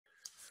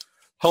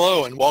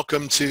Hello and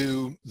welcome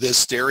to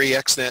this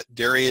DairyXnet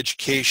Dairy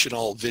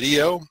Educational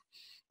video.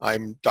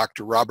 I'm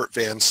Dr. Robert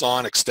Van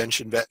Saun,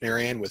 Extension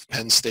Veterinarian with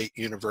Penn State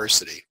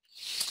University.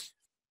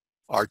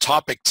 Our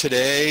topic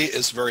today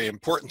is a very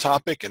important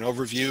topic, an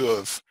overview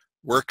of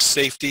work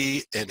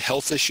safety and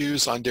health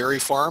issues on dairy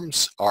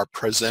farms. Our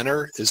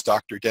presenter is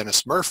Dr.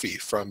 Dennis Murphy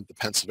from the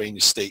Pennsylvania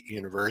State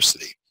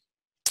University.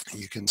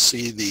 You can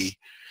see the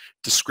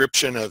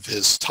description of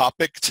his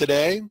topic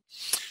today.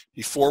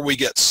 Before we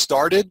get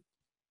started,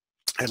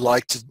 I'd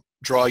like to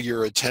draw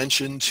your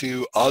attention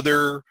to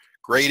other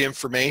great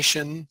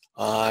information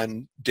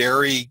on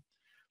dairy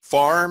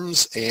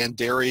farms and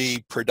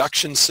dairy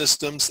production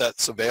systems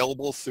that's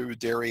available through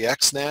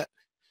DairyXnet.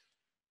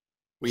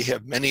 We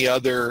have many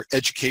other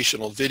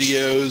educational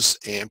videos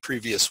and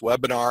previous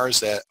webinars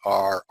that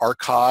are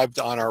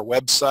archived on our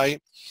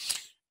website.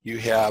 You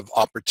have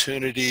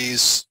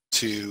opportunities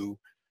to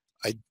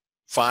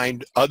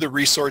find other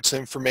resource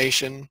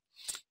information.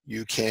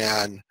 You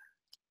can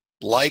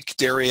like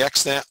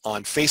DairyXnet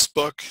on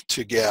Facebook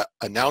to get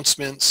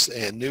announcements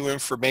and new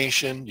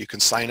information. You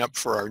can sign up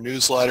for our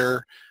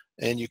newsletter,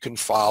 and you can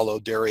follow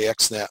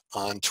DairyXnet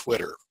on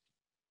Twitter.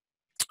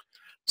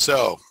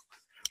 So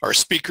our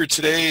speaker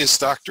today is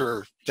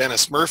Dr.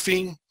 Dennis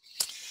Murphy.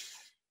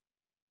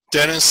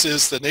 Dennis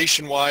is the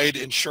nationwide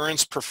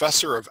insurance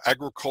professor of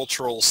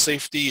agricultural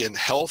safety and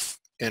health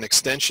and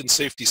extension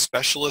safety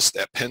specialist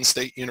at Penn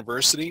State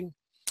University.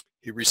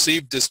 He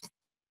received his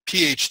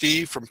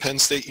PhD from Penn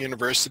State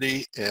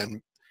University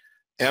and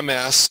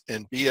MS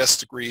and BS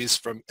degrees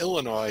from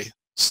Illinois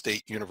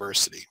State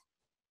University.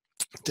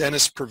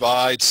 Dennis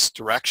provides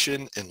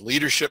direction and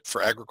leadership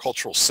for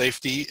agricultural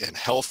safety and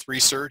health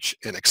research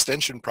and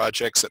extension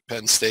projects at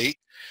Penn State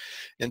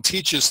and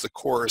teaches the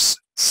course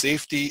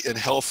Safety and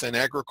Health in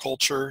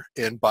Agriculture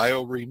and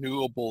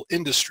Biorenewable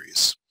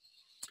Industries.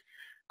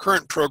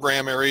 Current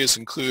program areas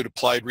include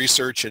applied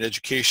research and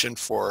education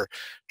for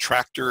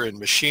tractor and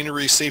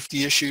machinery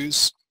safety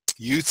issues,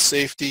 youth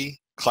safety,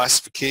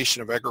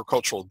 classification of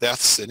agricultural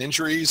deaths and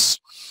injuries,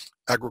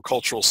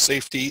 agricultural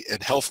safety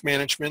and health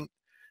management,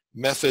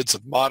 methods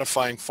of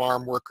modifying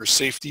farm worker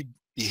safety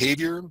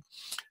behavior,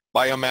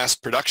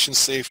 biomass production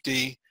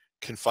safety,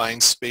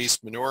 confined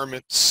space manure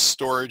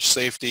storage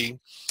safety,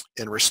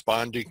 and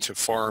responding to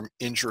farm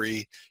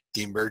injury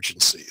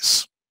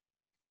emergencies.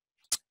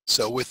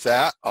 So with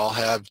that, I'll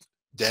have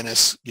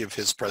Dennis give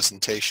his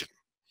presentation.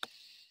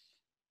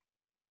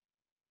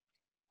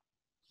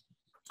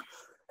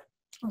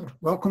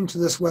 Welcome to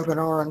this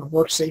webinar on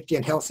work safety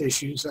and health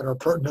issues that are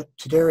pertinent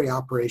to dairy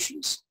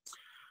operations.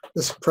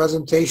 This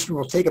presentation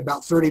will take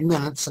about 30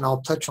 minutes and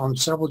I'll touch on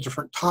several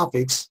different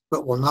topics,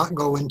 but will not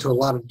go into a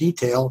lot of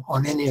detail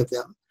on any of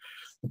them.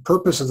 The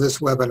purpose of this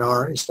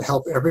webinar is to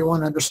help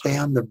everyone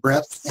understand the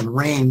breadth and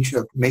range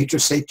of major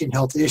safety and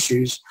health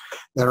issues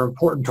that are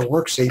important to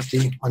work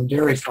safety on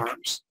dairy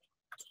farms.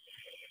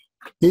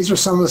 These are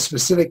some of the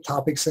specific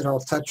topics that I'll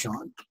touch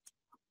on.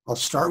 I'll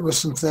start with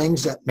some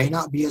things that may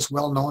not be as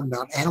well known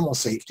about animal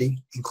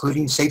safety,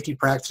 including safety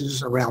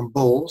practices around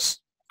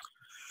bulls.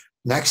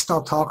 Next,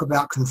 I'll talk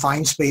about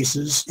confined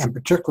spaces and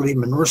particularly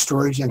manure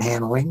storage and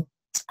handling.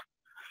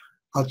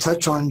 I'll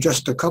touch on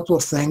just a couple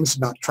of things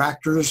about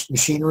tractors,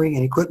 machinery,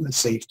 and equipment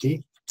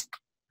safety.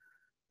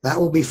 That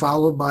will be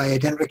followed by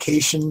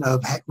identification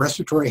of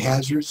respiratory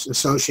hazards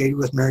associated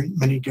with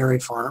many dairy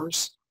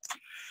farms.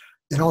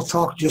 Then I'll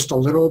talk just a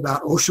little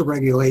about OSHA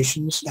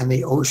regulations and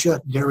the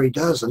OSHA Dairy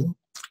Dozen,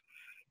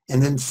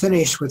 and then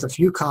finish with a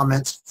few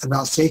comments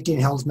about safety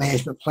and health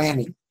management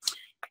planning.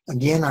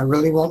 Again, I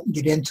really won't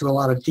get into a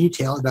lot of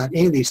detail about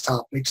any of these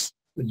topics,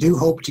 but do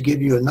hope to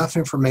give you enough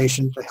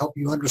information to help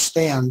you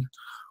understand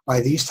why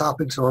these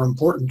topics are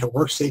important to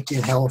work safety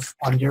and health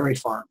on dairy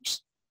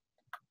farms.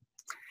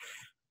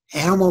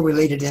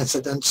 Animal-related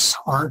incidents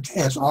aren't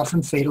as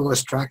often fatal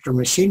as tractor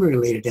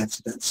machinery-related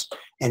incidents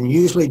and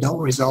usually don't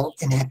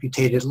result in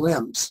amputated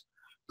limbs,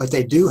 but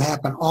they do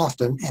happen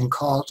often and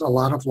cause a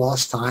lot of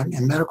lost time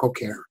and medical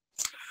care.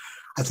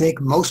 I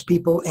think most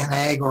people in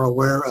ag are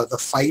aware of the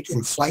fight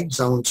and flight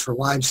zones for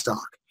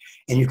livestock,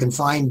 and you can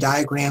find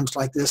diagrams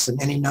like this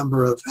in any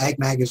number of ag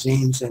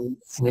magazines and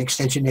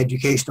extension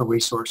educational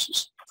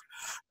resources.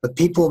 But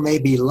people may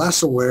be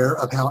less aware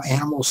of how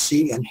animals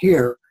see and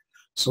hear,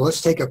 so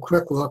let's take a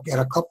quick look at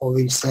a couple of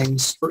these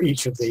things for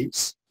each of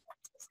these.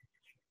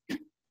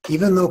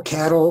 Even though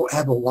cattle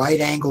have a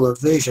wide angle of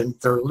vision,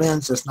 their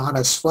lens is not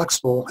as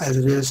flexible as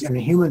it is in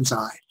a human's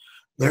eye.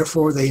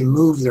 Therefore, they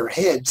move their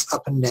heads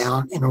up and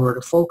down in order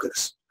to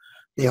focus.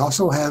 They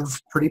also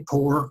have pretty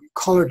poor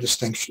color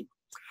distinction.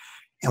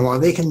 And while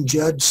they can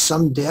judge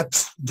some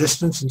depth,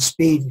 distance, and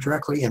speed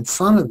directly in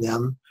front of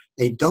them,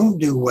 they don't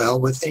do well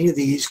with any of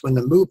these when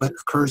the movement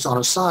occurs on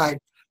a side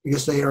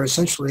because they are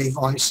essentially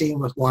only seeing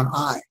with one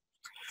eye.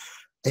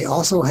 They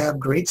also have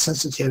great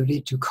sensitivity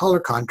to color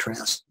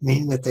contrast,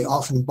 meaning that they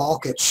often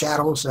balk at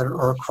shadows that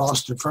are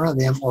across in front of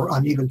them or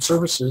uneven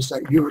surfaces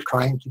that you are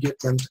trying to get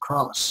them to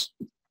cross.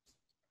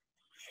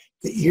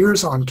 The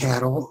ears on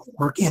cattle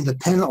work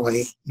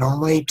independently,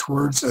 normally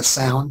towards a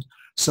sound,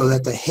 so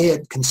that the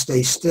head can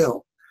stay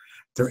still.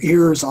 Their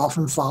ears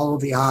often follow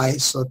the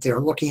eyes so that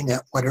they're looking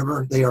at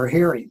whatever they are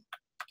hearing.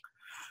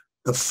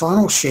 The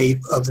funnel shape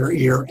of their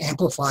ear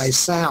amplifies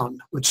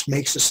sound, which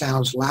makes the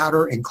sounds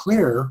louder and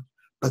clearer,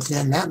 but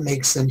then that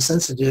makes them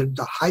sensitive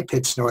to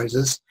high-pitched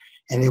noises,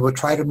 and they will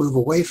try to move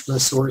away from the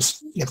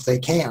source if they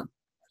can.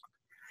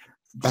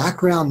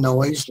 Background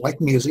noise, like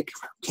music,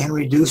 can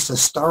reduce the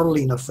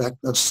startling effect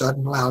of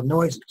sudden loud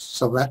noises,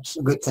 so that's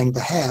a good thing to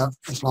have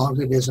as long as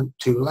it isn't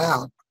too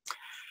loud.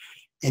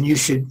 And you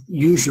should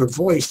use your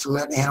voice to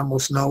let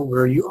animals know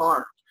where you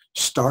are.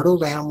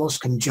 Startled animals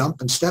can jump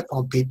and step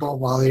on people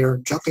while they are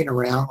jumping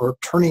around or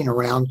turning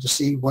around to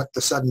see what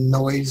the sudden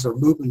noise or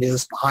movement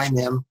is behind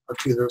them or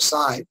to their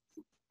side.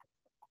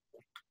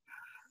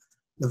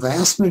 The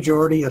vast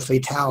majority of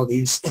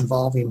fatalities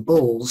involving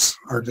bulls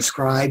are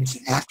described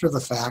after the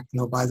fact,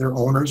 by their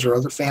owners or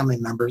other family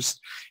members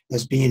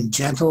as being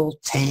gentle,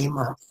 tame,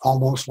 or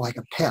almost like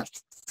a pet.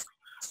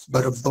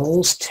 But a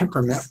bull's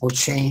temperament will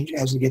change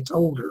as it gets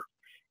older,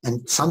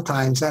 and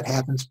sometimes that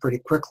happens pretty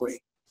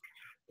quickly.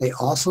 They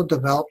also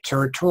develop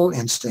territorial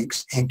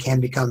instincts and can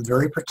become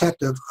very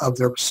protective of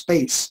their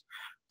space.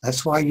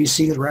 That's why you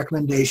see the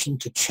recommendation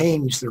to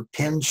change their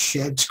pens,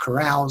 sheds,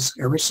 corrals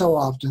every so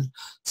often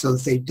so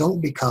that they don't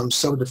become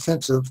so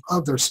defensive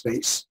of their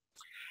space.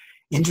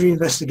 Injury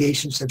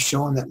investigations have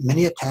shown that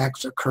many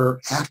attacks occur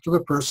after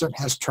the person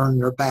has turned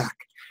their back.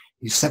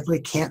 You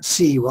simply can't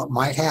see what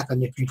might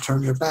happen if you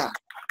turn your back,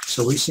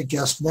 so we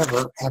suggest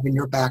never having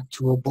your back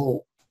to a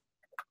bull.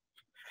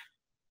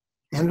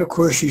 And of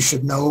course, you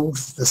should know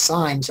the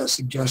signs that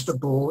suggest a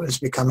bull is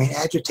becoming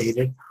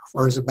agitated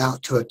or is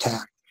about to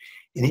attack.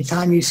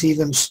 Anytime you see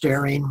them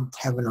staring,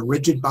 having a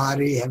rigid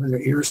body, having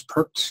their ears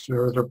perked,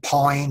 or they're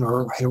pawing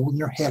or holding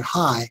their head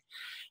high,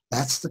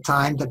 that's the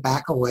time to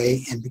back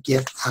away and to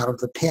get out of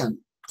the pen.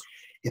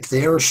 If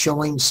they are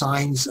showing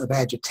signs of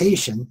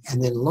agitation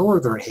and then lower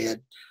their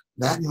head,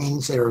 that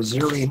means they are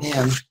zeroing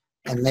in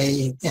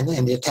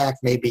and the attack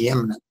may be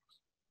imminent.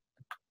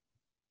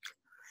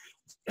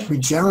 We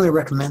generally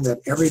recommend that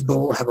every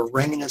bull have a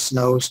ring in its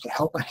nose to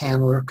help a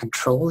handler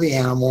control the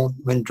animal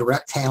when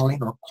direct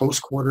handling or close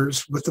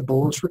quarters with the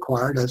bull is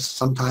required, as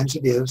sometimes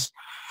it is,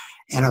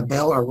 and a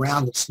bell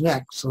around its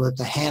neck so that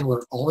the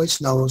handler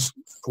always knows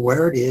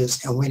where it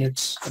is and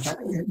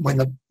when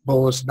the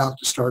bull is about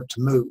to start to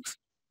move.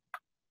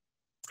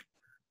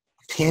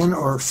 Pen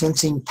or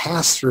fencing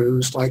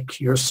pass-throughs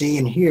like you're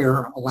seeing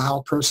here allow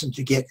a person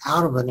to get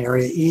out of an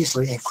area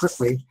easily and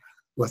quickly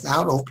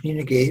without opening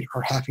a gate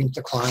or having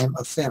to climb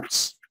a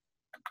fence.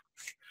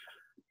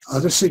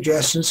 Other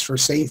suggestions for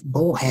safe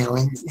bull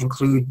handling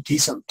include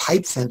decent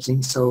pipe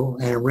fencing so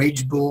an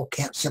enraged bull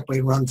can't simply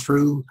run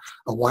through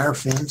a wire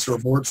fence or a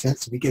board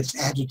fence if he gets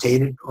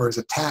agitated or is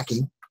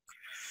attacking.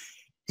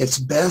 It's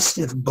best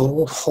if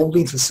bull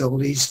holding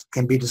facilities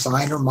can be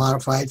designed or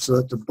modified so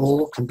that the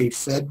bull can be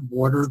fed,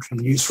 watered,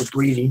 and used for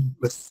breeding,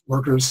 with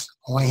workers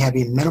only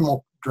having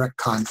minimal direct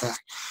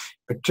contact,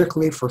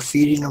 particularly for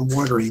feeding and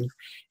watering.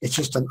 It's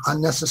just an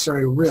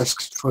unnecessary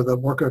risk for the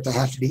worker to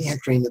have to be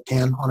entering the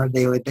pen on a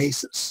daily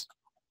basis.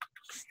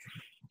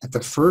 At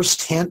the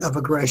first hint of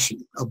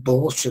aggression, a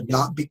bull should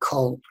be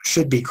called.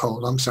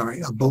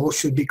 A bull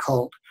should be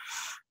called.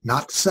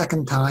 Not the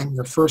second time,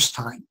 the first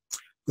time.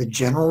 The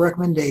general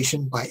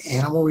recommendation by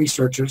animal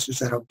researchers is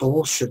that a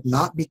bull should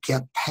not be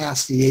kept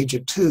past the age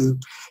of 2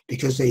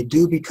 because they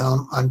do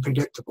become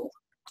unpredictable.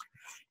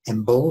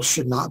 And bulls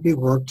should not be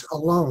worked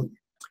alone.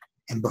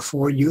 And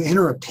before you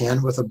enter a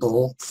pen with a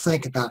bull,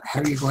 think about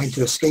how you're going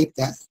to escape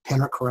that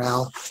pen or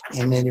corral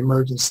in an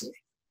emergency.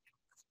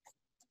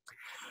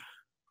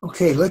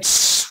 Okay,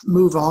 let's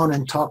move on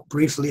and talk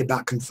briefly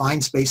about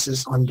confined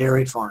spaces on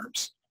dairy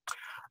farms.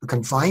 A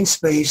confined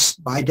space,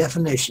 by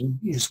definition,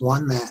 is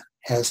one that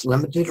has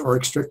limited or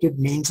restricted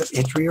means of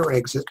entry or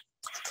exit,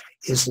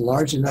 is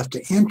large enough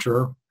to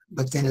enter,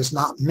 but then is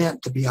not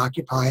meant to be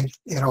occupied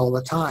at all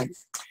the time.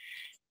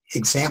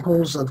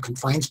 Examples of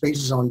confined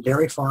spaces on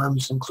dairy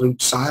farms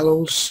include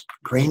silos,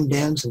 grain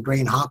bins and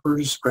grain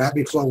hoppers,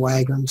 gravity flow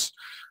wagons,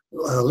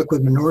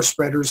 liquid manure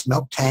spreaders,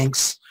 milk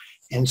tanks,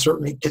 and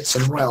certainly pits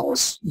and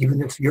wells,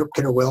 even if your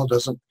pit or well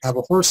doesn't have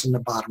a horse in the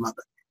bottom of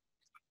it.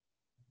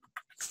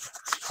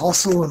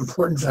 Also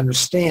important to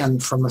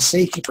understand from a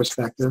safety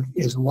perspective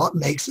is what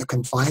makes a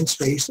confined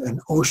space an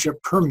OSHA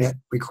permit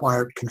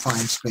required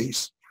confined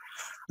space.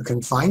 A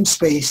confined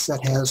space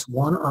that has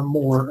one or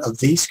more of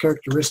these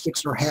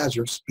characteristics or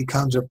hazards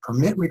becomes a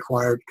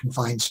permit-required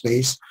confined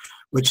space,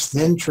 which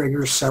then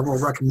triggers several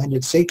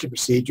recommended safety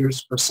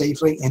procedures for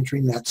safely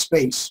entering that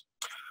space.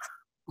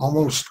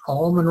 Almost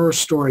all manure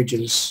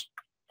storages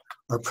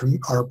are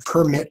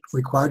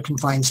permit-required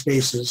confined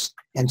spaces,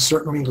 and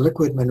certainly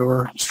liquid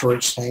manure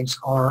storage tanks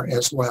are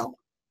as well.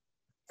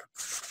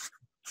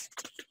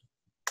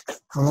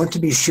 I want to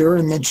be sure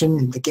and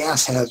mention the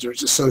gas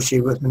hazards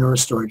associated with manure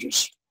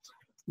storages.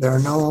 There are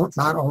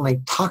not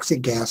only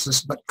toxic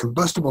gases, but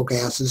combustible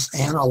gases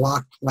and a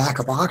lack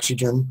of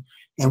oxygen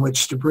in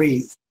which to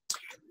breathe.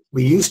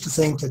 We used to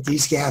think that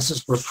these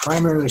gases were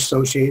primarily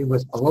associated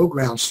with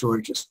below-ground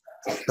storages,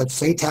 But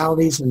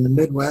fatalities in the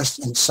Midwest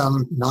and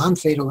some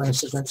non-fatal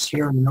incidents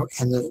here in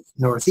the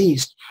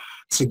Northeast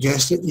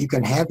suggest that you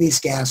can have these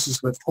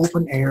gases with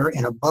open air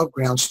and above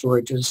ground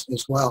storages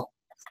as well.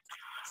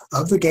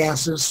 Of the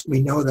gases,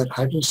 we know that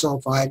hydrogen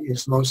sulfide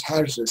is the most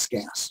hazardous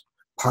gas,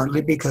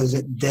 partly because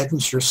it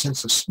deadens your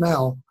sense of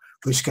smell,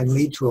 which can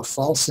lead to a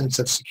false sense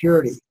of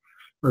security.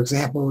 For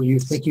example, you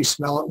think you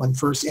smell it when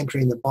first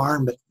entering the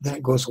barn, but then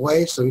it goes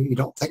away, so you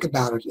don't think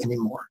about it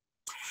anymore.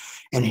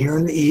 And here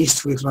in the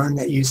East, we've learned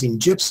that using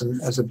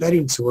gypsum as a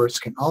bedding source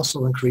can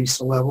also increase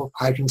the level of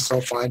hydrogen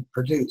sulfide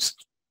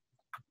produced.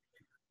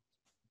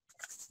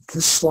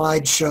 This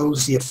slide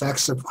shows the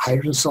effects of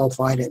hydrogen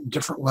sulfide at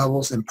different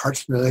levels in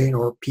parts per million,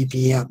 or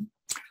ppm.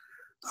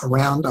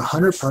 Around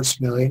 100 parts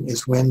per million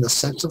is when the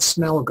sense of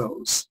smell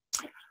goes.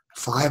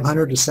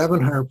 500 to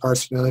 700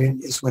 parts per million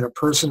is when a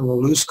person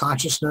will lose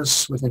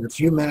consciousness within a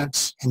few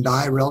minutes and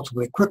die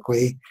relatively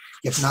quickly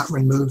if not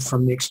removed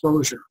from the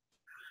exposure.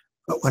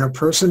 But when a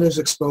person is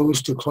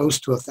exposed to close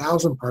to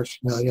 1,000 parts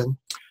per million,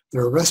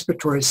 their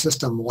respiratory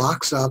system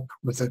locks up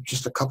with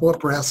just a couple of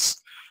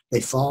breaths.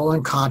 They fall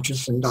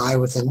unconscious and die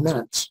within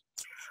minutes.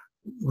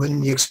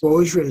 When the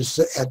exposure is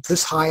at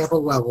this high of a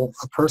level,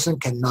 a person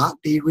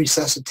cannot be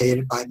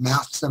resuscitated by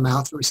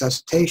mouth-to-mouth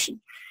resuscitation.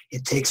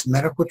 It takes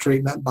medical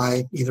treatment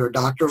by either a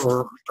doctor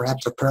or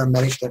perhaps a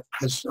paramedic that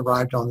has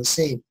arrived on the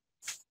scene.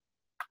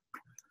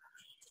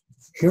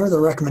 Here are the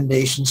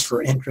recommendations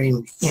for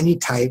entering any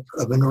type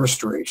of manure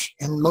storage,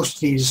 and most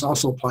of these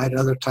also apply to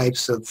other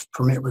types of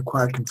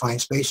permit-required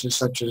confined spaces,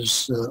 such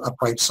as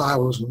upright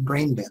silos and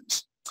grain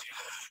bins.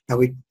 Now,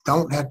 we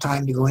don't have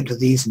time to go into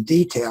these in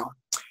detail,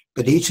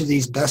 but each of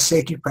these best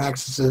safety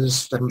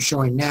practices that I'm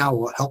showing now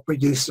will help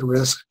reduce the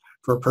risk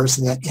for a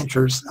person that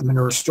enters a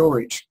manure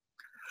storage.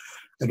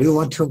 I do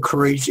want to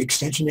encourage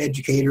extension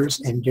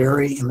educators and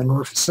dairy and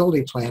manure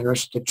facility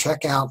planners to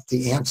check out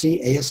the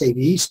ANSI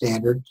ASAB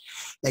standard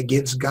that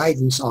gives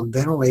guidance on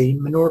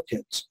ventilating manure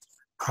pits.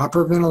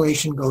 Proper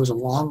ventilation goes a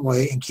long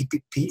way in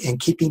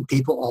keeping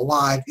people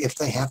alive if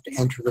they have to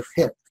enter the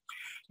pit.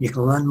 You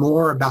can learn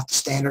more about the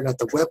standard at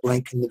the web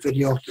link in the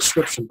video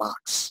description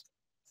box.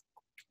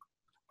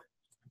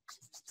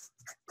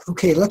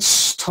 Okay,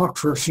 let's talk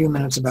for a few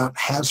minutes about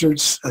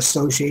hazards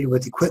associated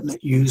with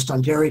equipment used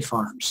on dairy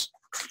farms.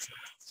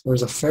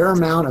 There's a fair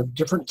amount of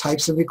different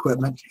types of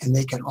equipment, and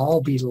they can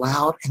all be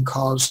loud and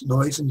cause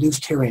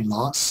noise-induced hearing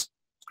loss.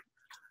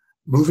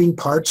 Moving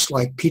parts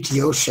like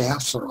PTO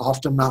shafts are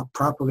often not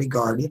properly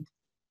guarded.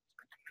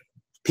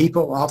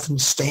 People often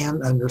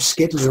stand under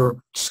skid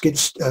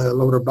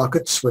loader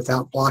buckets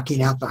without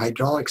blocking out the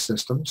hydraulic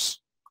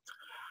systems.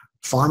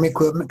 Farm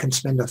equipment can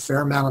spend a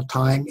fair amount of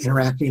time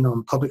interacting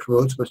on public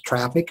roads with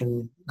traffic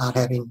and not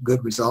having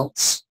good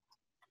results.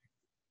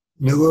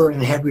 Newer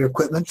and heavier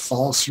equipment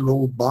falls through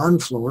old barn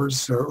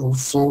floors or old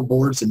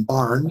floorboards in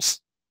barns.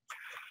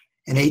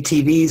 And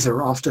ATVs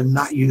are often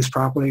not used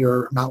properly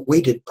or not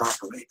weighted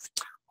properly.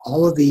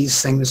 All of these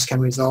things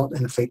can result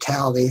in a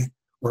fatality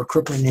or a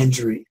crippling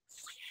injury.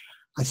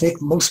 I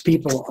think most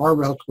people are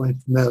relatively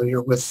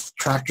familiar with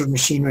tractor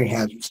machinery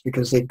hazards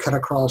because they cut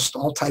across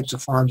all types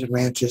of farms and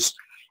ranches,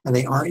 and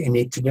they aren't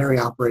unique to dairy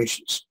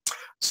operations.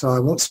 So I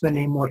won't spend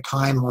any more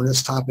time on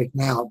this topic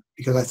now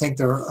because I think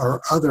there are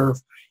other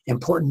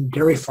important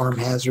dairy farm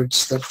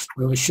hazards that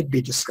really should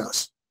be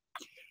discussed.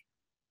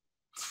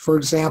 For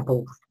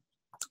example,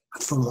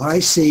 from what I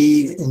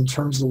see in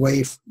terms of the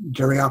way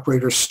dairy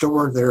operators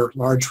store their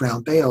large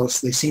round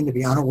bales, they seem to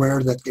be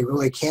unaware that they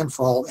really can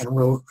fall and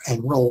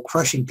roll,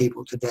 crushing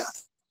people to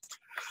death.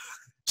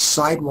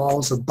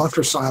 Sidewalls of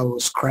bunker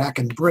silos crack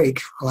and break,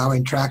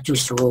 allowing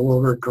tractors to roll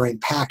over during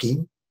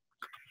packing.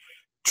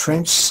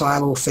 Trench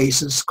silo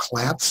faces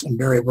collapse and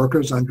bury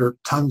workers under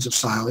tons of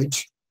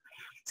silage.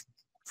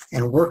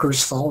 And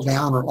workers fall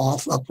down or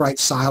off upright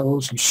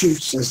silos and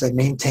chutes as they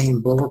maintain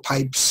blower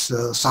pipes,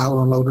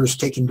 silo unloaders,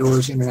 taking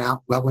doors in and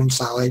out, leveling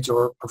silage,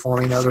 or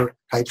performing other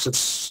types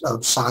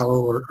of silo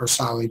or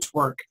silage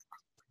work.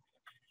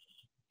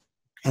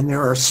 And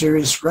there are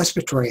serious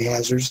respiratory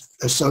hazards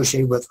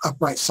associated with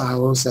upright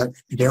silos that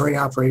dairy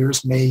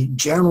operators may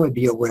generally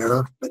be aware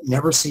of, but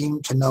never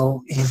seem to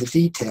know any of the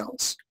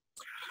details.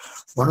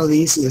 One of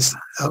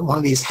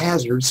these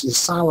hazards is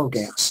silo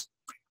gas,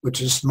 which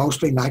is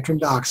mostly nitrogen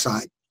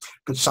dioxide.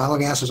 But silo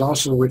gas is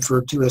also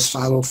referred to as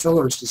silo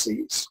fillers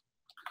disease.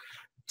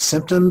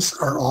 Symptoms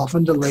are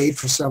often delayed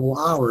for several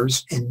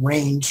hours and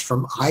range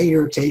from eye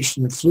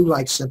irritation and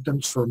flu-like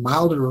symptoms for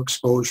milder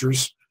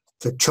exposures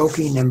to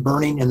choking and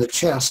burning in the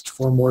chest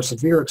for more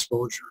severe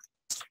exposure.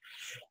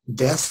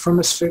 Death from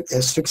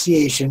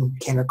asphyxiation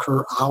can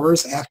occur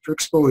hours after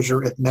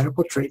exposure if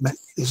medical treatment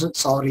isn't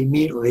sought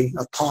immediately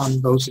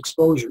upon those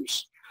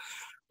exposures.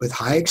 With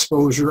high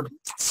exposure,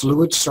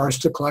 fluid starts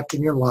to collect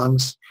in your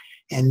lungs,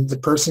 and the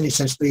person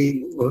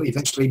essentially will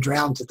eventually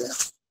drown to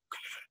death.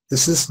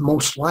 This is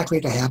most likely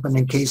to happen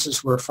in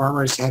cases where a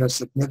farmer has had a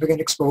significant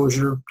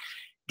exposure,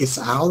 gets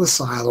out of the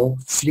silo,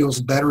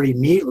 feels better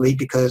immediately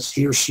because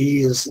he or she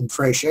is in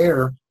fresh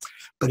air,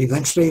 but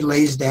eventually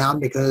lays down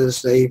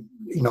because they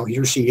he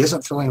or she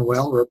isn't feeling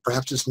well, or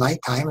perhaps it's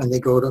nighttime and they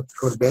go to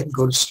bed and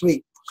go to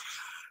sleep.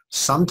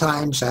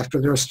 Sometimes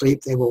after they're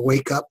asleep, they will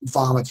wake up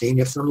vomiting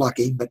if they're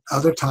lucky, but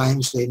other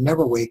times they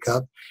never wake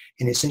up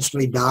and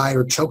essentially die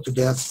or choke to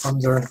death from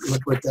their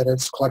liquid that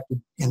is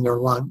collected in their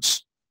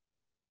lungs.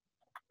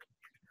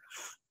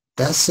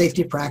 Best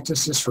safety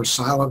practices for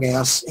silo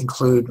gas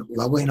include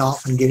leveling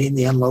off and getting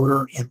the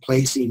unloader in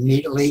place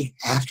immediately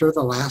after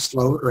the last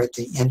load or at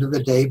the end of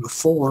the day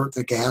before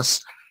the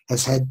gas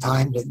has had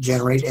time to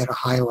generate at a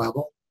high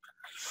level.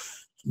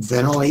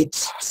 Ventilating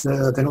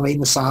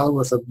the silo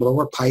with a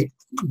blower pipe,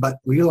 but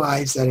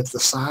realize that if the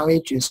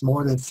silage is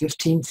more than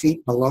 15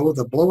 feet below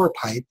the blower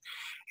pipe,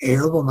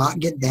 air will not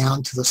get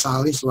down to the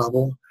silage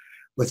level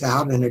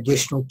without an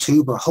additional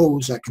tube or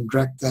hose that can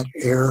direct that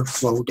air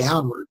flow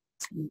downward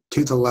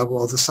to the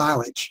level of the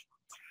silage.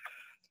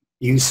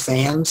 Use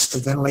fans to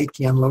ventilate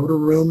the unloader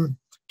room.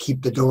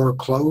 Keep the door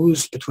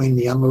closed between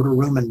the unloader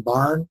room and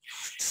barn.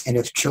 And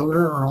if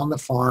children are on the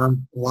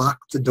farm, lock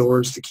the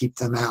doors to keep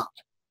them out.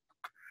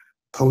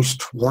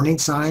 Post warning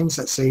signs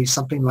that say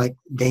something like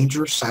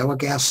danger, silo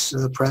gas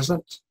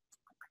present.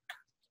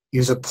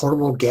 Use a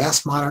portable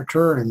gas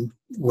monitor and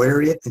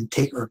wear it and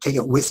take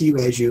it with you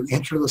as you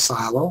enter the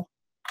silo.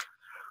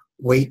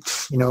 Wait,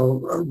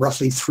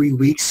 roughly 3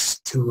 weeks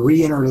to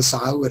re-enter the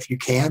silo if you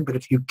can, but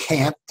if you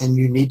can't, then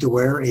you need to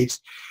wear a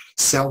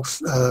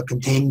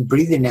self-contained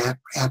breathing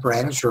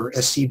apparatus, or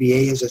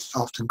SCBA as it's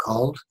often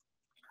called.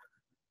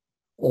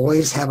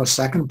 Always have a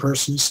second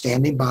person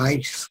standing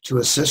by to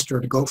assist or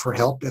to go for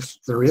help if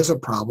there is a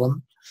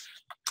problem.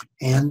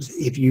 And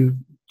if you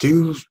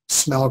do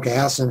smell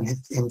gas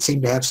and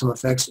seem to have some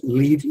effects,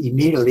 leave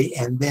immediately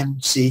and then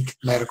seek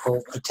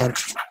medical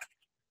attention.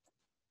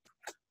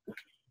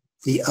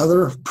 The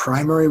other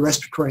primary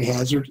respiratory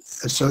hazard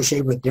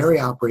associated with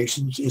dairy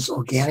operations is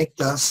organic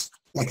dust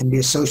that can be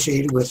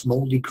associated with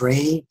moldy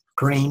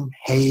grain,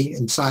 hay,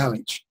 and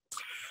silage.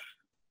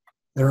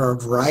 There are a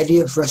variety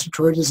of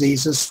respiratory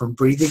diseases from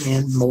breathing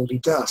in moldy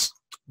dust,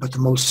 but the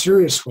most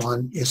serious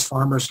one is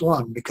farmer's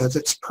lung because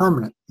it's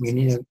permanent,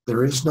 meaning that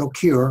there is no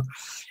cure,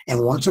 and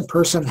once a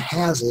person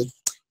has it,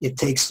 it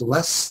takes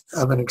less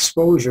of an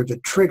exposure to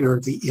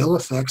trigger the ill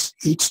effects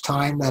each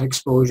time that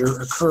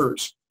exposure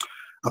occurs.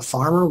 A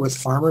farmer with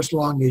farmer's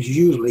lung is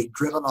usually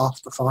driven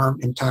off the farm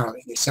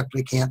entirely. They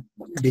simply can't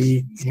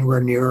be anywhere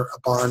near a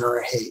barn or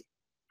a hay.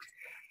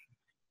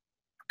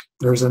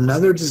 There's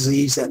another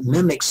disease that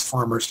mimics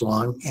farmer's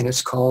lung, and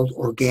it's called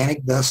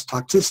organic dust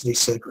toxicity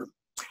syndrome.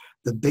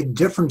 The big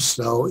difference,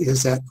 though,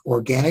 is that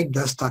organic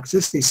dust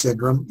toxicity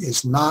syndrome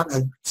is not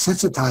a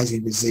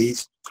sensitizing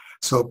disease,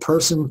 so a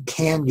person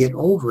can get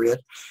over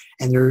it,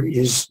 and there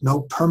is no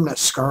permanent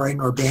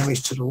scarring or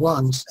damage to the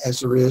lungs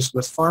as there is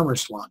with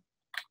farmer's lung.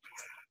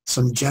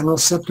 Some general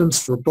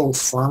symptoms for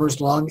both farmer's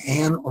lung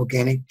and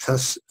organic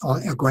dust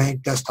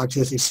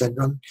toxicity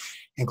syndrome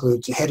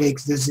includes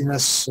headaches,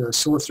 dizziness,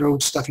 sore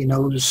throat, stuffy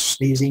nose,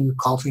 sneezing,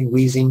 coughing,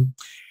 wheezing,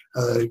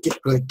 get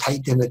really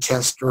tight in the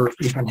chest, or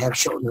even have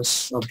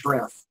shortness of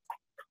breath.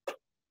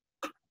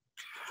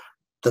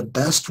 The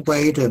best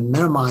way to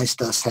minimize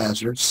dust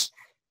hazards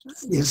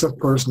is, of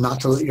course, not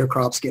to let your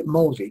crops get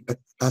moldy, but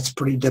that's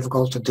pretty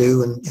difficult to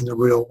do in the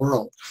real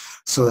world.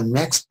 So the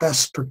next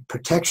best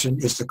protection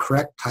is the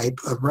correct type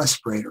of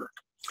respirator.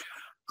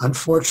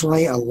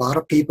 Unfortunately, a lot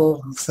of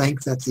people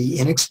think that the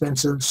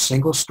inexpensive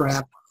single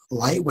strap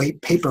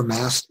lightweight paper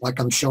mask like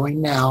I'm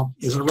showing now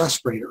is a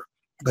respirator,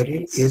 but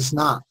it is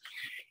not.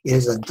 It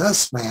is a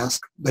dust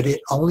mask, but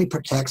it only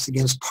protects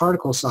against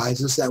particle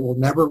sizes that will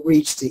never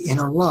reach the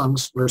inner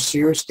lungs where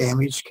serious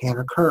damage can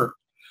occur.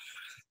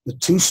 The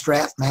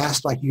two-strap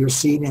mask, like you're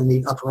seeing in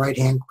the upper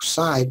right-hand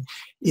side,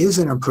 is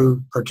an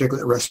improved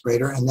particulate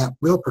respirator, and that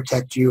will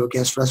protect you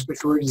against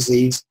respiratory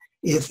disease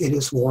if it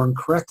is worn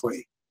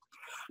correctly.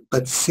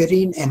 But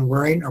fitting and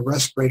wearing a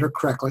respirator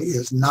correctly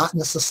is not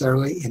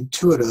necessarily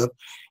intuitive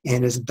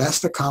and is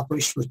best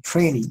accomplished with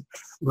training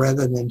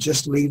rather than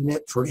just leaving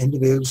it for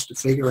individuals to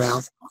figure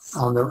out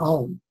on their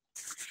own.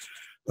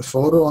 The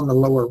photo on the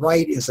lower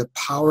right is a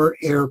power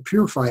air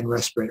purifying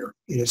respirator.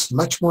 It is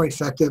much more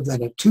effective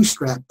than a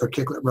two-strap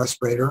particulate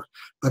respirator,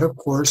 but of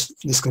course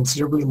is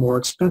considerably more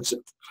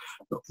expensive.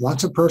 But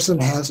once a person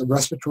has a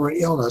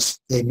respiratory illness,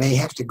 they may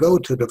have to go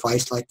to a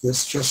device like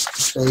this just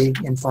to stay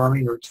in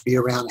farming or to be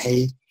around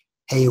hay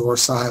or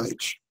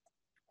silage.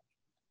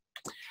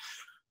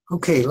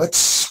 Okay,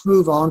 let's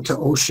move on to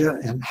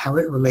OSHA and how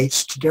it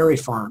relates to dairy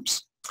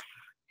farms.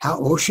 How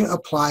OSHA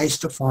applies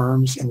to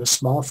farms in the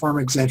small farm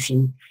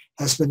exemption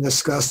has been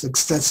discussed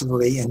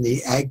extensively in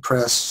the ag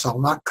press, so I'll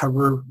not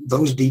cover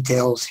those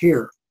details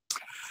here.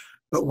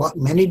 But what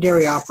many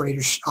dairy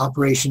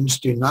operations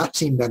do not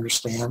seem to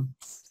understand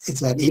is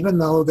that even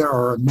though there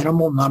are a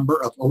minimal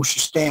number of OSHA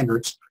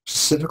standards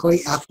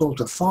specifically applicable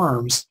to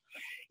farms,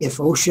 if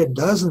OSHA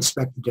does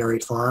inspect the dairy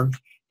farm,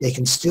 they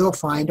can still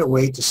find a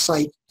way to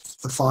cite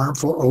the farm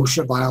for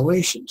OSHA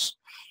violations.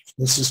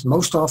 This is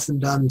most often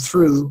done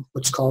through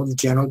what's called the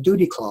General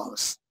Duty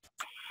Clause.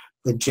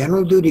 The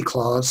General Duty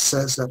Clause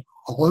says that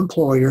all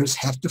employers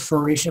have to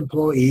furnish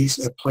employees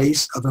a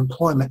place of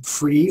employment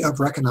free of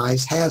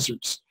recognized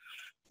hazards.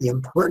 The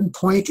important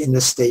point in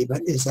this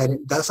statement is that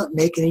it doesn't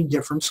make any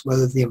difference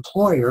whether the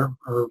employer,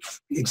 or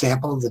for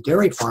example, the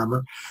dairy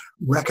farmer,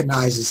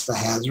 recognizes the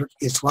hazard.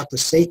 It's what the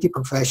safety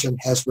profession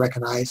has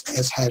recognized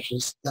as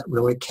hazards that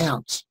really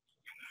counts.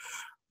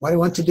 What I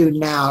want to do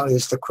now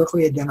is to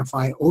quickly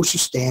identify OSHA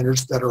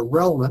standards that are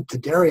relevant to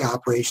dairy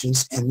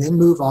operations and then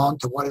move on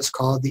to what is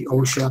called the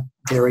OSHA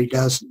Dairy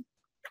Dozen.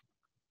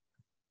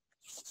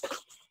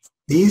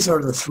 These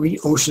are the 3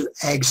 OSHA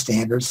Ag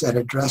standards that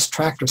address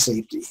tractor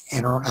safety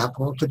and are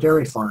applicable to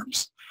dairy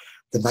farms.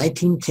 The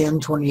 1910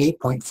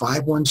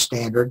 28.51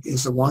 standard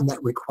is the one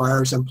that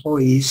requires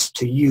employees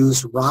to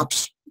use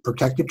ROPS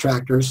protected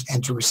tractors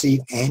and to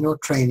receive annual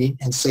training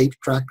in safe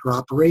tractor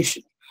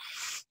operation.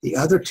 The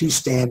other 2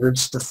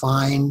 standards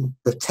define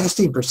the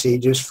testing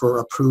procedures for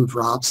approved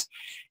ROPS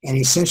and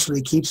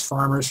essentially keeps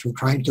farmers from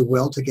trying to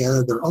weld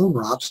together their own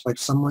ROPS like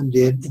someone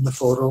did in the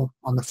photo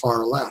on the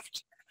far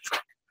left.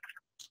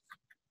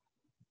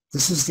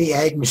 This is the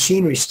Ag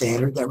Machinery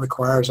Standard that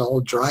requires all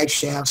drive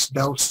shafts,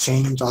 belts,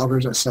 chains,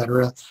 augers,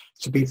 etc.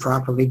 to be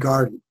properly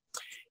guarded.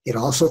 It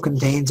also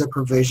contains a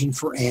provision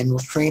for annual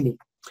training.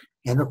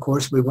 And of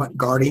course, we want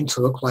guarding to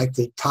look like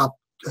the top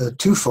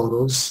 2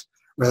 photos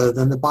rather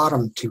than the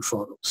bottom 2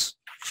 photos.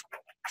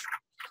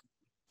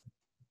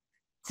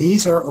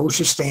 These are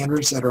OSHA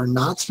standards that are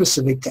not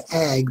specific to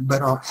ag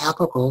but are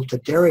applicable to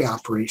dairy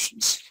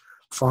operations.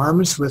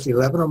 Farms with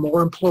 11 or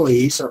more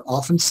employees are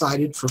often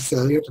cited for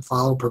failure to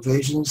follow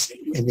provisions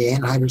in the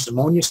anhydrous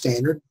ammonia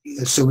standard,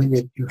 assuming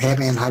that you have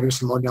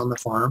anhydrous ammonia on the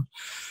farm,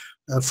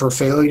 for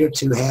failure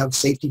to have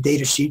safety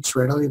data sheets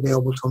readily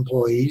available to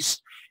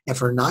employees, and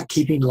for not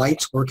keeping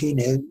lights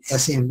working and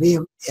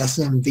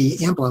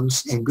SMV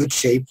emblems in good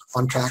shape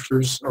on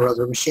tractors or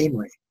other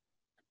machinery.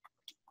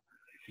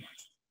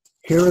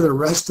 Here are the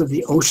rest of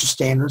the OSHA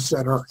standards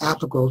that are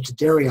applicable to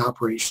dairy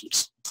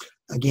operations.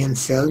 Again,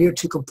 failure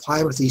to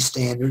comply with these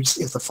standards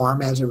if the farm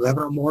has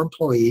 11 or more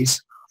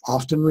employees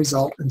often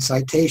result in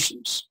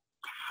citations.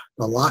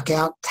 The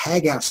lockout,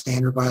 tagout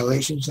standard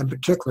violations in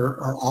particular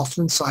are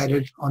often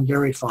cited on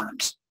dairy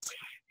farms.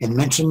 And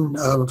mention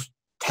of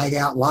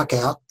tagout,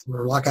 lockout,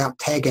 or lockout,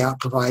 tagout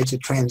provides a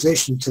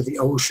transition to the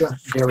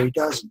OSHA Dairy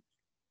Dozen.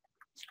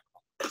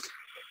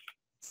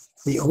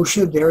 The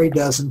OSHA Dairy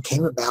Dozen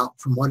came about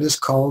from what is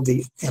called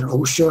an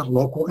OSHA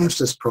Local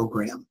Emphasis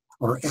Program,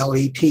 or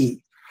LEP.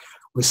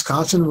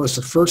 Wisconsin was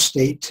the first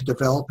state to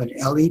develop an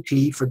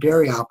LEP for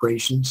dairy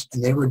operations,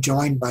 and they were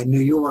joined by New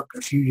York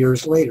a few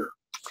years later.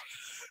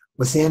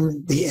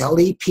 Within the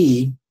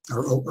LEP,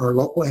 or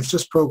Local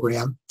Emphasis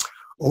Program,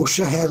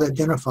 OSHA has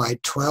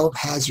identified 12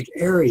 hazard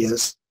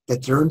areas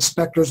that their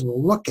inspectors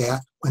will look at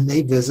when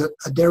they visit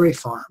a dairy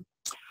farm.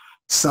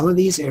 Some of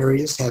these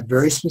areas have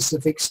very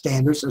specific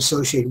standards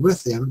associated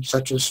with them,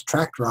 such as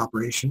tractor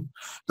operation,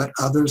 but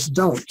others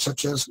don't,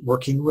 such as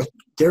working with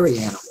dairy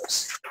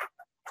animals.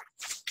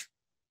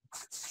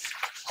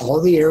 All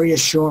the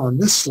areas shown on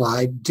this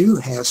slide do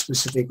have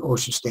specific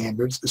OSHA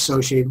standards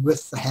associated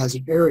with the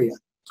hazard area.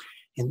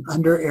 And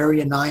under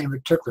Area 9 in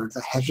particular,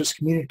 the Hazardous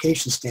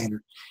Communication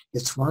Standard,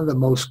 it's one of the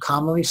most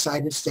commonly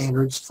cited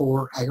standards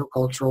for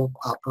agricultural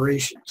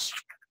operations.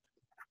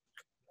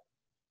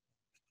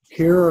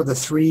 Here are the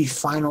 3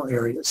 final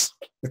areas.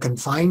 The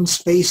confined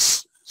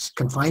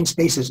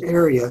spaces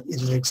area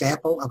is an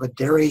example of a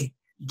dairy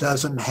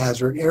dozen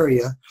hazard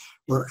area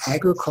where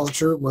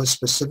agriculture was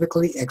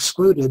specifically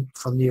excluded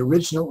from the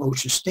original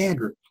OSHA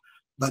standard.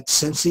 But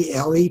since the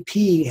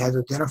LEP has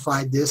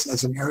identified this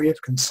as an area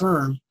of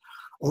concern,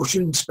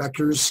 OSHA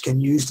inspectors can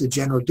use the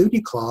general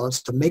duty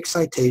clause to make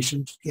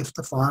citations if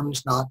the farm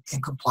is not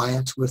in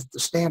compliance with the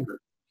standard.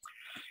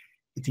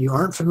 If you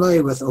aren't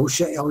familiar with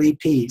OSHA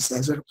LEPs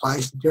as it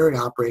applies to dairy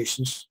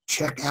operations,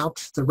 check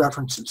out the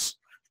references.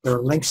 There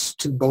are links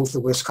to both the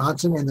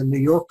Wisconsin and the New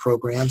York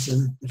programs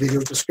in the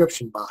video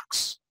description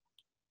box.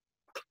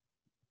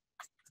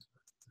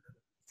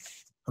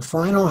 The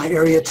final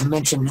area to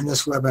mention in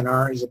this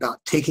webinar is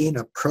about taking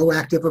a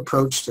proactive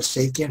approach to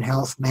safety and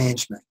health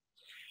management.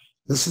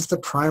 This is the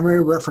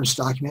primary reference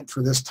document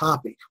for this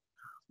topic.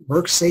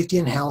 Work safety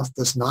and health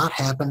does not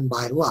happen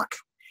by luck,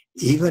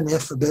 even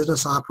if a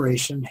business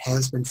operation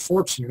has been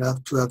fortunate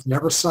enough to have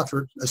never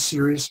suffered a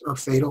serious or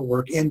fatal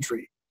work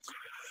injury.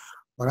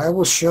 What I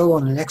will show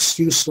on the next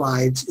few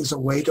slides is a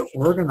way to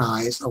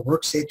organize a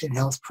work safety and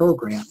health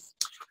program,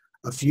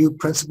 a few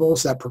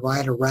principles that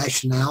provide a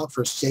rationale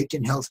for safety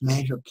and health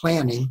management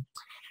planning,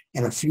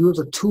 and a few of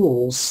the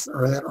tools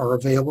that are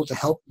available to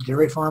help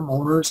dairy farm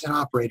owners and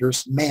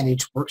operators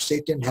manage work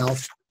safety and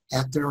health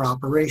at their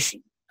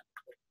operation.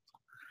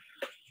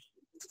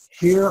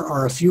 Here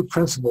are a few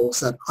principles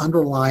that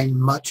underline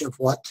much of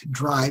what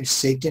drives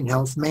safety and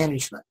health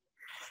management.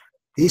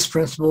 These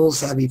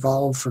principles have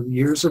evolved from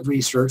years of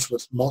research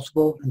with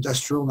multiple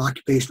industrial and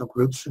occupational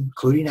groups,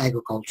 including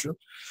agriculture,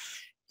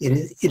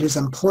 It is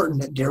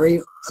important that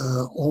dairy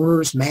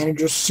owners,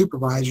 managers,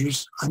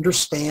 supervisors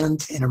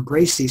understand and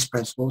embrace these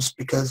principles,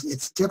 because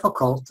it's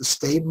difficult to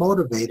stay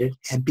motivated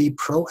and be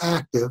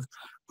proactive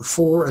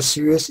before a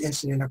serious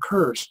incident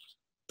occurs.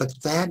 But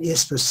that is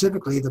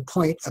specifically the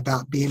point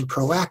about being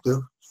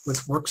proactive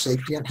with work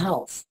safety and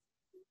health.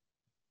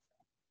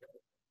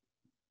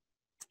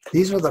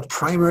 These are the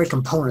primary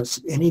components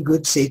of any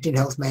good safety and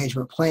health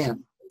management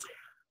plan.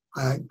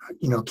 I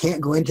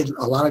can't go into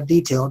a lot of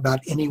detail about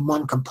any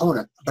one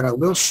component, but I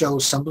will show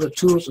some of the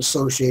tools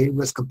associated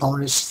with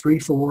components 3,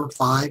 4,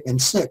 5,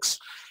 and 6,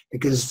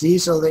 because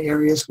these are the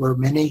areas where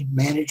many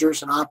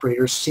managers and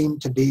operators seem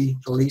to be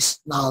the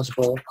least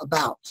knowledgeable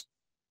about.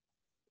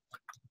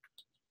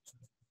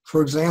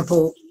 For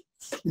example,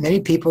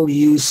 many people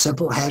use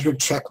simple hazard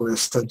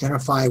checklists to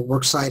identify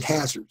worksite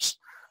hazards,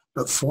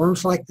 but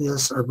forms like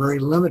this are very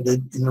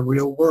limited in the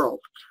real world.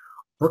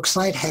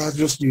 Worksite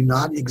hazards do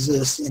not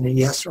exist in a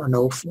yes or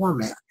no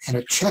format, and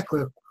a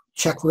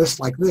checklist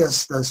like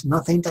this does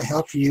nothing to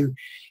help you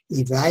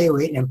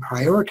evaluate and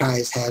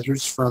prioritize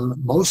hazards from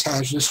most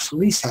hazardous to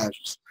least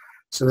hazardous,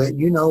 so that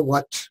you know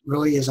what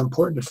really is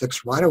important to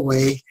fix right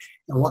away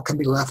and what can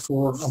be left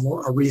for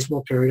a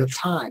reasonable period of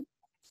time.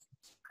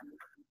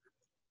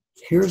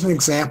 Here's an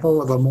example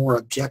of a more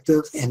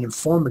objective and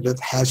informative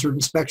hazard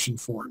inspection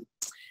form.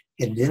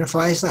 It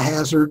identifies the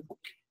hazard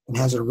and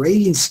has a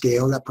rating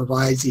scale that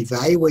provides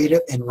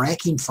evaluative and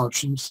ranking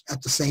functions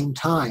at the same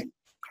time.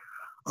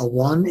 A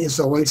 1 is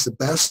always the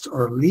best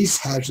or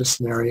least hazardous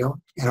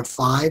scenario, and a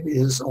 5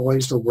 is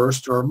always the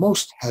worst or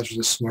most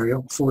hazardous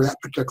scenario for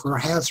that particular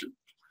hazard.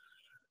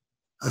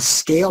 A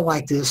scale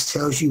like this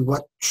tells you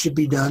what should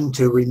be done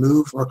to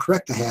remove or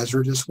correct the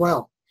hazard as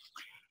well.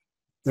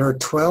 There are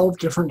 12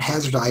 different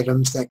hazard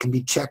items that can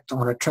be checked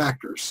on a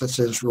tractor, such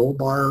as the roll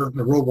bar,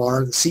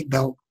 the seat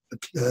belt,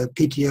 the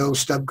PTO,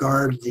 stub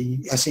guard, the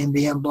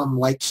SMB emblem,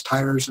 lights,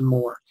 tires, and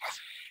more.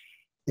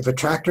 If a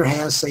tractor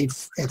has, say,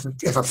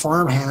 if a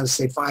farm has,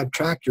 say, 5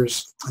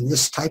 tractors, and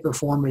this type of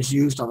form is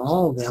used on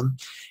all of them,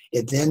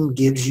 it then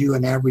gives you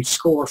an average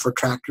score for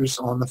tractors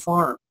on the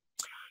farm.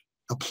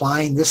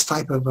 Applying this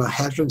type of a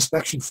hazard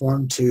inspection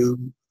form to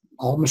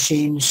all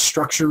machines,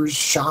 structures,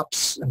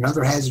 shops, and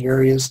other hazard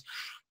areas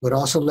would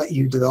also let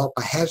you develop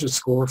a hazard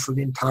score for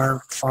the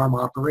entire farm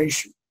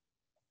operation.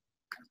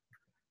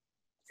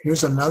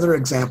 Here's another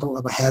example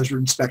of a hazard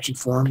inspection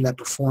form that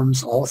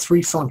performs all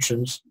 3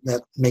 functions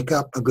that make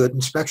up a good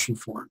inspection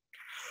form.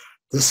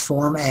 This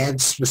form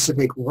adds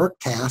specific work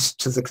tasks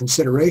to the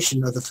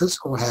consideration of the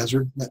physical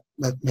hazard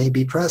that may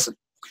be present.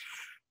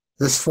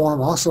 This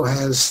form also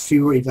has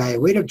fewer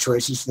evaluative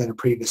choices than a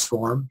previous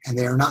form, and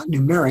they are not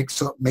numeric,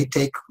 so it may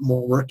take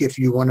more work if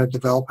you want to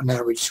develop an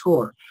average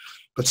score.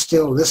 But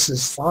still, this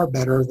is far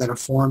better than a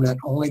form that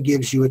only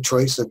gives you a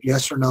choice of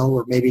yes or no,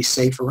 or maybe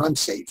safe or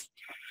unsafe.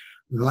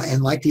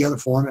 And like the other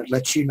form, it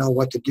lets you know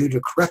what to do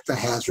to correct the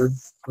hazard,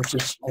 which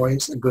is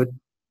always a good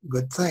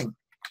thing.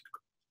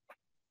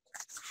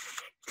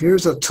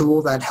 Here's a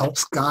tool that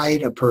helps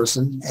guide a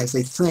person as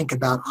they think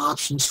about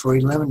options for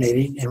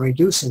eliminating and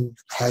reducing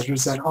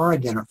hazards that are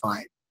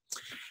identified.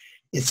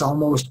 It's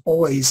almost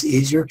always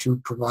easier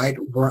to provide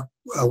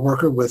a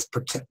worker with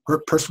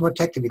personal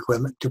protective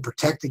equipment to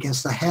protect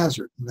against the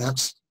hazard.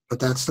 But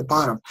that's the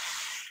bottom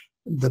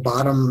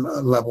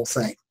level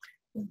thing.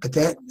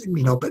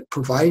 But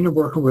providing a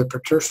worker with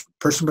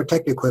personal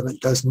protective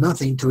equipment does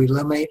nothing to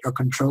eliminate or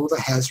control the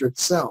hazard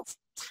itself.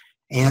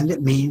 And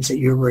it means that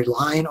you're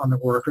relying on the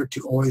worker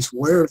to always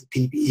wear the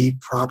PPE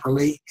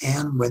properly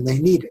and when they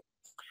need it.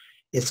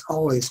 It's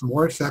always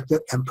more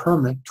effective and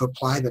permanent to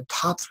apply the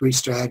top 3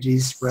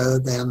 strategies rather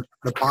than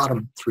the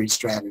bottom 3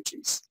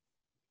 strategies.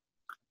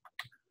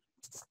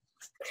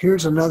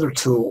 Here's another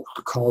tool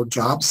called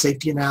Job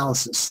Safety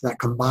Analysis that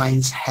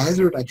combines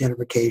hazard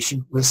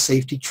identification with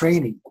safety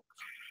training.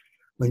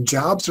 When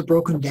jobs are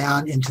broken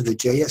down into the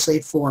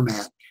JSA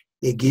format,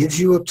 it gives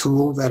you a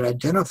tool that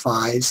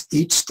identifies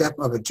each step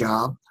of a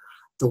job,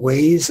 the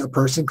ways a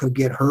person could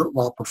get hurt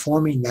while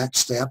performing that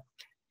step,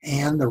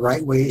 and the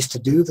right ways to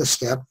do the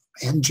step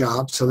and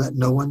job so that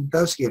no one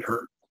does get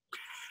hurt.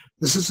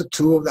 This is a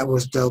tool that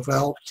was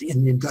developed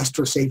in the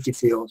industrial safety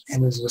field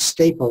and is a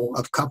staple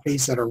of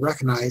companies that are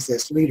recognized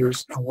as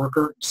leaders in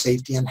worker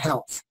safety and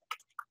health.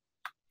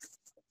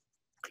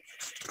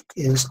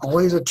 It is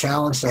always a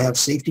challenge to have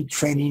safety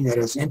training that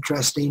is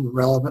interesting,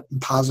 relevant,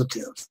 and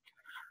positive.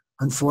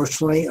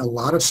 Unfortunately, a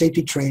lot of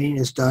safety training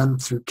is done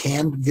through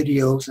canned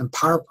videos and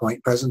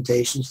PowerPoint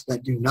presentations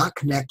that do not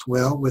connect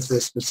well with a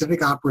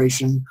specific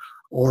operation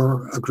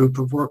or a group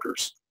of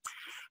workers.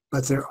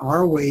 But there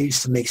are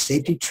ways to make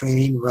safety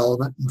training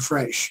relevant and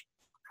fresh.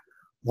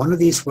 One of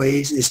these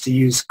ways is to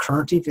use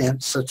current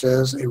events such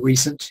as a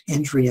recent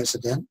injury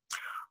incident,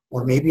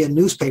 or maybe a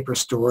newspaper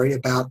story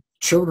about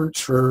children,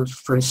 for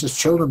instance,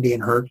 children being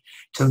hurt,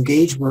 to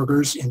engage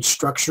workers in a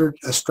structured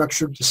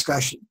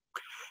discussion.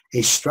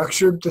 A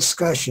structured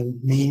discussion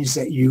means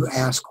that you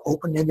ask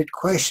open-ended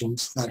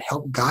questions that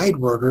help guide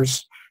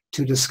workers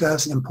to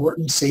discuss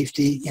important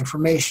safety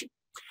information.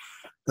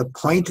 The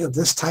point of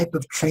this type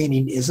of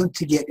training isn't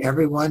to get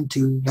everyone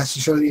to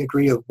necessarily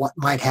agree of what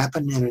might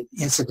happen in an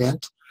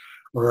incident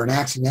or an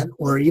accident,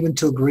 or even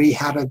to agree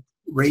how to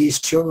raise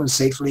children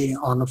safely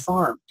on the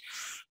farm.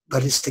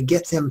 But it's to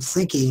get them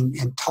thinking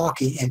and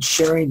talking and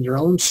sharing their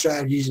own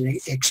strategies and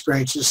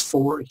experiences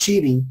for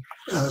achieving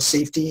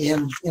safety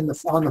on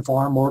the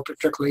farm, or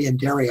particularly in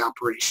dairy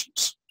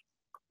operations.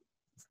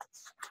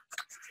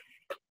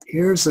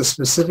 Here's a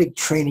specific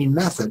training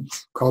method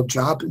called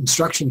job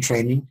instruction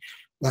training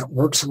that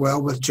works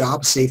well with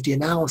job safety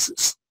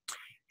analysis.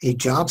 A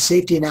job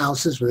safety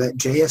analysis with that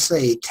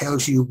JSA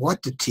tells you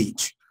what to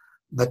teach,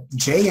 but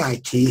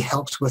JIT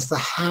helps with the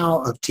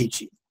how of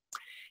teaching.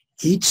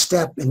 Each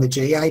step in the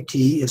JIT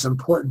is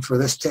important for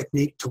this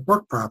technique to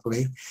work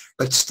properly,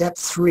 but step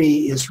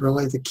 3 is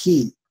really the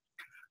key.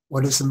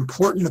 What is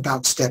important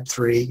about step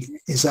 3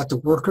 is that the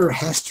worker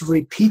has to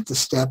repeat the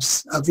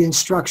steps of the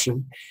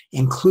instruction,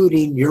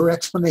 including your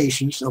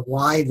explanations of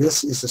why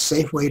this is a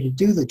safe way to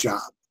do the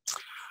job.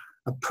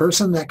 A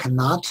person that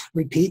cannot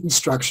repeat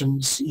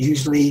instructions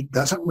usually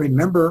doesn't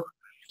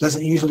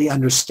usually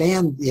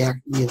understand the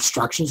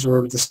instructions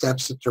or the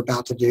steps that they're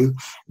about to do,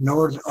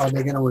 nor are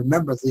they going to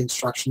remember the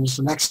instructions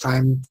the next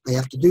time they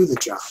have to do the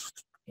job.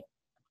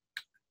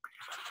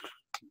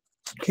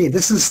 Okay,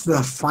 this is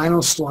the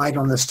final slide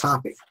on this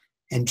topic,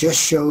 and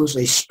just shows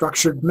a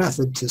structured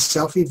method to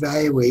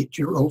self-evaluate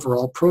your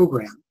overall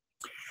program.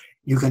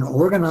 You can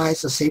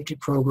organize a safety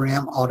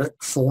program audit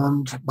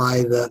formed by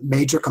the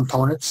major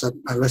components that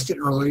I listed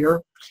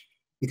earlier.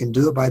 You can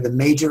do it by the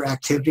major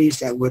activities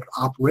that would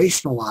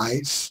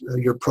operationalize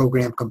your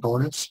program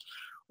components,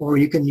 or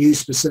you can use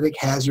specific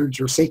hazards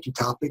or safety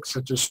topics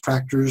such as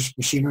tractors,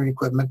 machinery and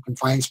equipment,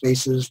 confined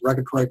spaces,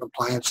 regulatory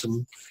compliance,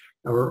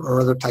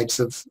 or other types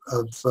of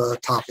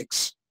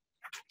topics.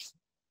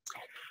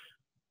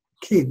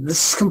 Okay,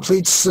 this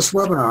completes this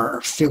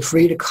webinar. Feel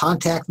free to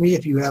contact me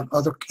if you have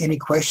any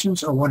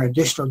questions or want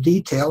additional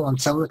detail on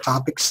some of the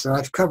topics that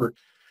I've covered.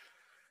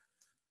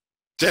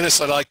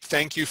 Dennis, I'd like to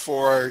thank you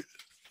for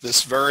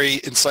this very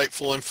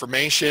insightful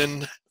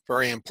information,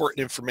 very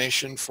important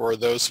information for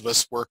those of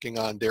us working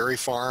on dairy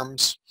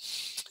farms.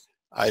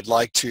 I'd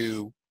like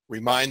to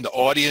remind the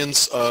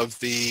audience of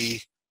the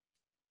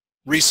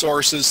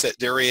resources that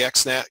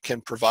DairyXnet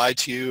can provide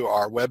to you,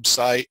 our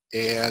website,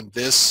 and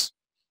this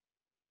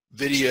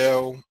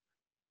video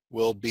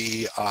will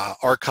be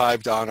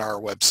archived on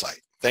our website.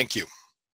 Thank you.